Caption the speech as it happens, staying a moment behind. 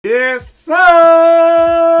Yes, sir!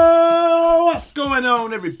 What's going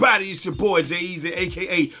on, everybody? It's your boy, Jay-Easy,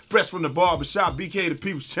 a.k.a. Fresh from the Barbershop, BK the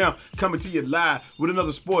People's Champ, coming to you live with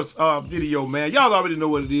another sports video, man. Y'all already know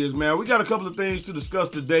what it is, man. We got a couple of things to discuss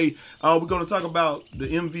today. We're going to talk about the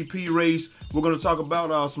MVP race. We're going to talk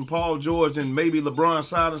about some Paul George and maybe LeBron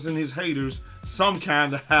silencing his haters some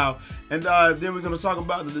kind of how. And then we're going to talk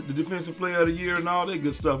about the Defensive Player of the Year and all that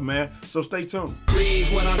good stuff, man. So stay tuned.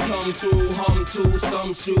 Breathe when I come through, hum to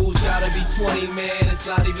some shoes. Gotta be 20, man. It's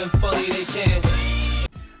not even funny, they can't.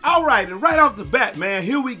 All right, and right off the bat, man,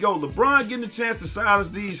 here we go. LeBron getting a chance to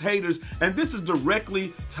silence these haters, and this is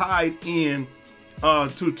directly tied in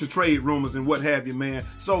to trade rumors and what have you, man.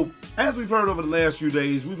 So as we've heard over the last few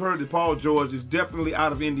days, we've heard that Paul George is definitely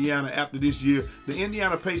out of Indiana after this year. The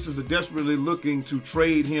Indiana Pacers are desperately looking to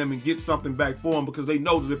trade him and get something back for him because they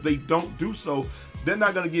know that if they don't do so, they're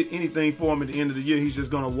not going to get anything for him at the end of the year. He's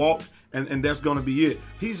just going to walk. And that's going to be it.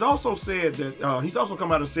 He's also said that he's also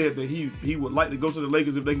come out and said that he would like to go to the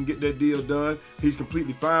Lakers if they can get that deal done. He's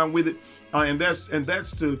completely fine with it, and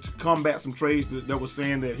that's to combat some trades that was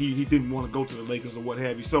saying that he didn't want to go to the Lakers or what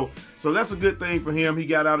have you. So that's a good thing for him. He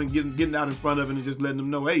got out and getting out in front of it and just letting them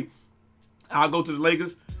know, hey, I'll go to the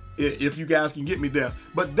Lakers if you guys can get me there.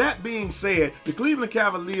 But that being said, the Cleveland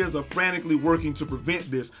Cavaliers are frantically working to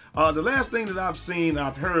prevent this. The last thing that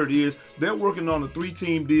I've heard is they're working on a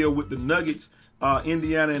 3-team deal with the Nuggets,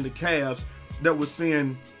 Indiana, and the Cavs that would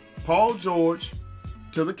send Paul George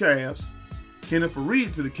to the Cavs, Kenneth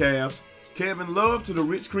Faried to the Cavs, Kevin Love to the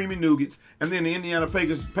Rich Creamy Nuggets, and then the Indiana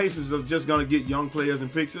Pacers are just going to get young players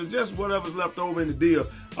and picks, just whatever's left over in the deal.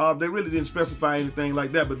 They really didn't specify anything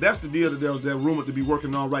like that, but that's the deal that they're rumored to be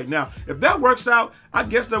working on right now. If that works out, I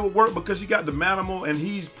guess that would work because you got the Manimal, and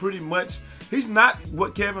he's not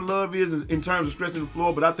what Kevin Love is in terms of stretching the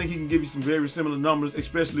floor, but I think he can give you some very similar numbers,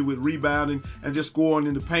 especially with rebounding and just scoring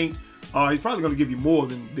in the paint. He's probably going to give you more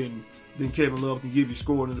than Kevin Love can give you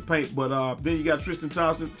scoring in the paint. But then you got Tristan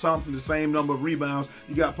Thompson, the same number of rebounds.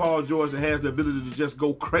 You got Paul George that has the ability to just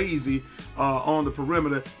go crazy on the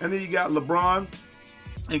perimeter. And then you got LeBron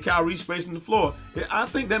and Kyrie spacing the floor. I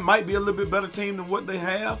think that might be a little bit better team than what they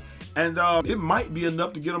have. And it might be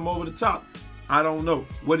enough to get them over the top. I don't know.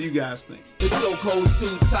 What do you guys think? It's so cold,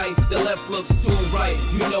 too tight. The left looks too right.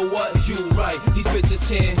 You know what? You right. These bitches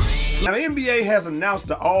can't. Now, the NBA has announced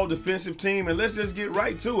the all-defensive team, and let's just get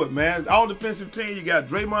right to it, man. All-defensive team, you got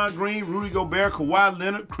Draymond Green, Rudy Gobert, Kawhi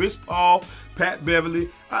Leonard, Chris Paul, Pat Beverly.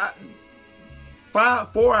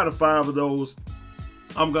 4 out of 5 of those,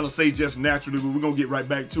 I'm going to say just naturally, but we're going to get right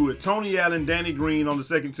back to it. Tony Allen, Danny Green on the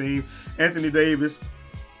second team, Anthony Davis,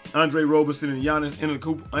 Andre Roberson, and Giannis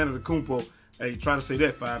Antetokounmpo. Hey, try to say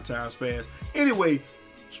that 5 times fast. Anyway,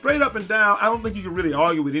 straight up and down, I don't think you can really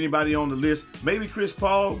argue with anybody on the list. Maybe Chris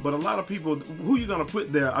Paul, but a lot of people, who you going to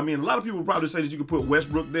put there? I mean, a lot of people probably say that you could put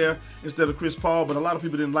Westbrook there instead of Chris Paul, but a lot of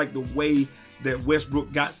people didn't like the way that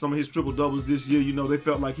Westbrook got some of his triple-doubles this year. You know, they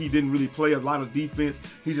felt like he didn't really play a lot of defense.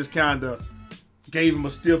 He just kind of gave him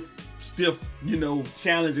a stiff, you know,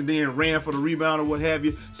 challenge and then ran for the rebound or what have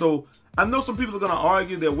you. So I know some people are going to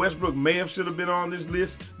argue that Westbrook should have been on this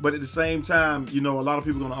list, but at the same time, you know, a lot of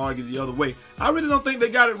people are going to argue the other way. I really don't think they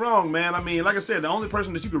got it wrong, man. I mean, like I said, the only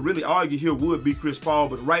person that you could really argue here would be Chris Paul,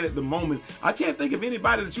 but right at the moment, I can't think of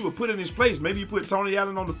anybody that you would put in his place. Maybe you put Tony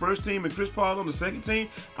Allen on the first team and Chris Paul on the second team.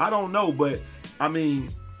 I don't know, but I mean,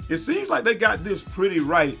 it seems like they got this pretty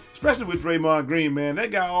right, especially with Draymond Green, man.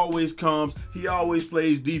 That guy always comes. He always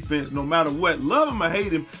plays defense no matter what. Love him or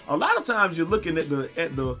hate him. A lot of times you're looking at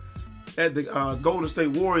the Golden State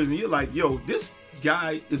Warriors and you're like, yo, this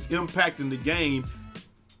guy is impacting the game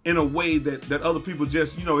in a way that other people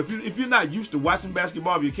just, you know, if you're not used to watching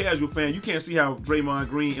basketball, if you're a casual fan, you can't see how Draymond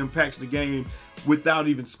Green impacts the game without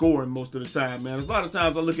even scoring most of the time, man. There's a lot of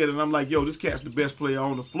times I look at it and I'm like, yo, this cat's the best player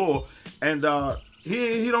on the floor, and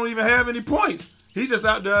he don't even have any points. He's just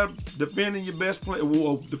out there defending your best player,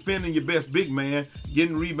 defending your best big man,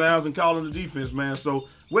 getting rebounds and calling the defense, man. So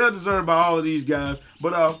well deserved by all of these guys.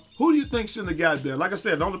 But who do you think shouldn't have got there? Like I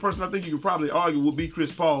said, the only person I think you could probably argue would be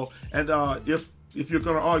Chris Paul. And if you're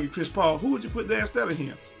gonna argue Chris Paul, who would you put there instead of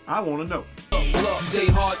him? I want to know. Look, they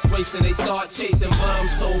hearts racing, they start chasing, but I'm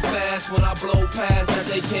so fast when I blow past that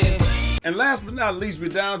they can't. And last but not least, we're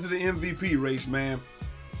down to the MVP race, man.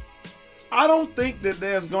 I don't think that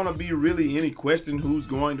there's going to be really any question who's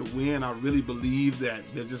going to win. I really believe that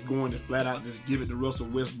they're just going to flat out just give it to Russell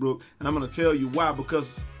Westbrook. And I'm going to tell you why,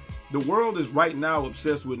 because the world is right now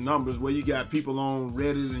obsessed with numbers, where you got people on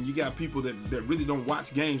Reddit and you got people that really don't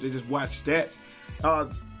watch games. They just watch stats.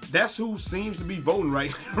 that's who seems to be voting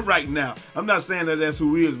right now. I'm not saying that that's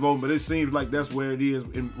who is voting, but it seems like that's where it is,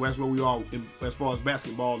 and that's where we are as far as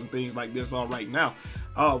basketball and things like this are right now.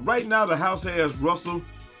 Right now, the house has Russell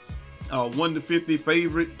 1-50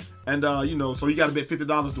 favorite, and so you got to bet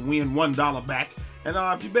 $50 to win $1 back. And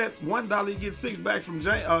if you bet $1, you get $6 back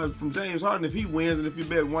from James Harden if he wins, and if you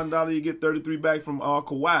bet $1, you get $33 back from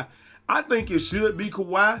Kawhi. I think it should be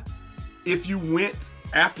Kawhi if you went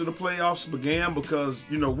after the playoffs began, because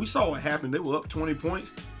we saw what happened. They were up 20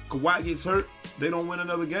 points. Kawhi gets hurt, they don't win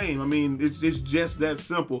another game. I mean, it's just that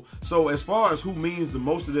simple. So as far as who means the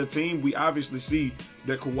most to their team, we obviously see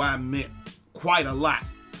that Kawhi meant quite a lot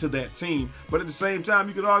to that team. But at the same time,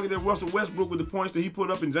 you could argue that Russell Westbrook with the points that he put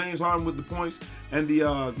up and James Harden with the points and the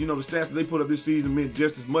the stats that they put up this season meant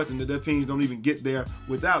just as much, and that their teams don't even get there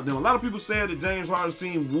without them. A lot of people said that James Harden's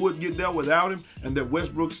team would get there without him, and that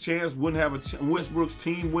Westbrook's team wouldn't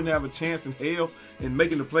have a chance in hell in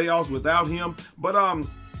making the playoffs without him. But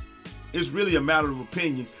it's really a matter of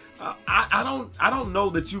opinion. I don't know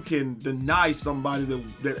that you can deny somebody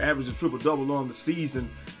that averaged a triple-double on the season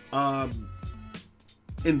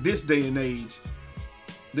in this day and age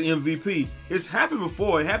the MVP. It's happened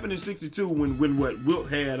before. It happened in '62 when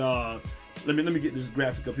Wilt had let me get this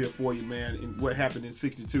graphic up here for you, man, and what happened in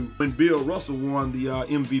 '62 when Bill Russell won the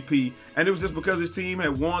MVP, and it was just because his team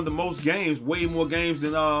had won the most games, way more games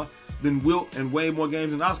than Wilt, and way more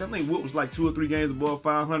games than Oscar. I think Wilt was like 2 or 3 games above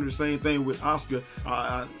 500. Same thing with Oscar,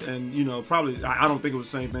 and probably I don't think it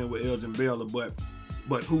was the same thing with Elgin Baylor,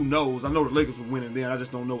 but who knows? I know the Lakers were winning then. I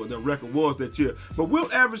just don't know what their record was that year. But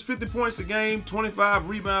Wilt averaged 50 points a game, 25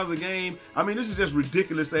 rebounds a game. I mean, this is just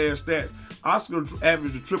ridiculous ass stats. Oscar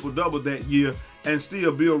averaged a triple-double that year, and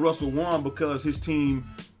still Bill Russell won because his team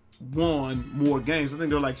won more games. I think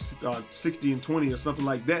they're like 60-20 or something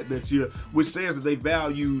like that year, which says that they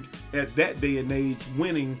valued at that day and age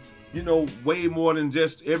winning way more than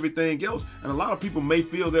just everything else. And a lot of people may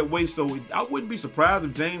feel that way, so I wouldn't be surprised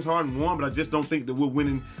if James Harden won, but I just don't think that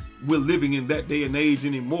we're living in that day and age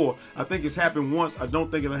anymore. I think it's happened once. I don't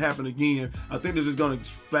think it'll happen again. I think they're just going to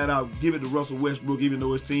flat out give it to Russell Westbrook, even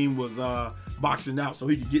though his team was boxing out so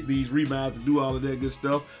he could get these rebounds and do all of that good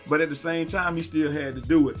stuff. But at the same time, he still had to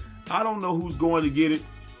do it. I don't know who's going to get it.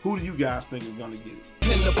 Who do you guys think is going to get it?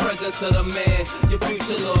 In the presence of the man, your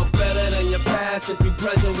future look better than your past. If you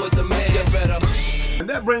present with the man, you better. And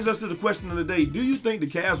that brings us to the question of the day. Do you think the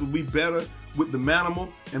Cavs will be better with the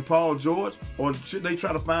Manimal and Paul George, or should they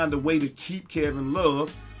try to find a way to keep Kevin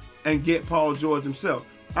Love and get Paul George himself?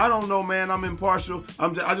 I don't know, man. I'm impartial. I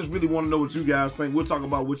just really want to know what you guys think. We'll talk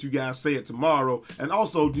about what you guys say it tomorrow. And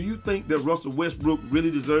also, do you think that Russell Westbrook really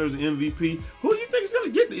deserves the MVP? Who do you think is going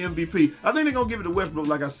to get the MVP? I think they're going to give it to Westbrook,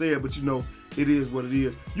 like I said, but it is what it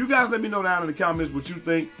is. You guys let me know down in the comments what you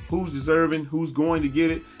think, who's deserving, who's going to get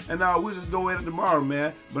it, and we'll just go at it tomorrow,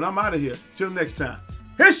 man. But I'm out of here. Till next time.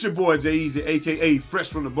 It's your boy Jay Easy, a.k.a. Fresh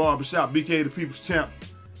from the Barbershop, BK the People's Champ.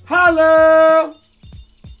 Holla!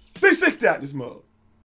 360 out this mug.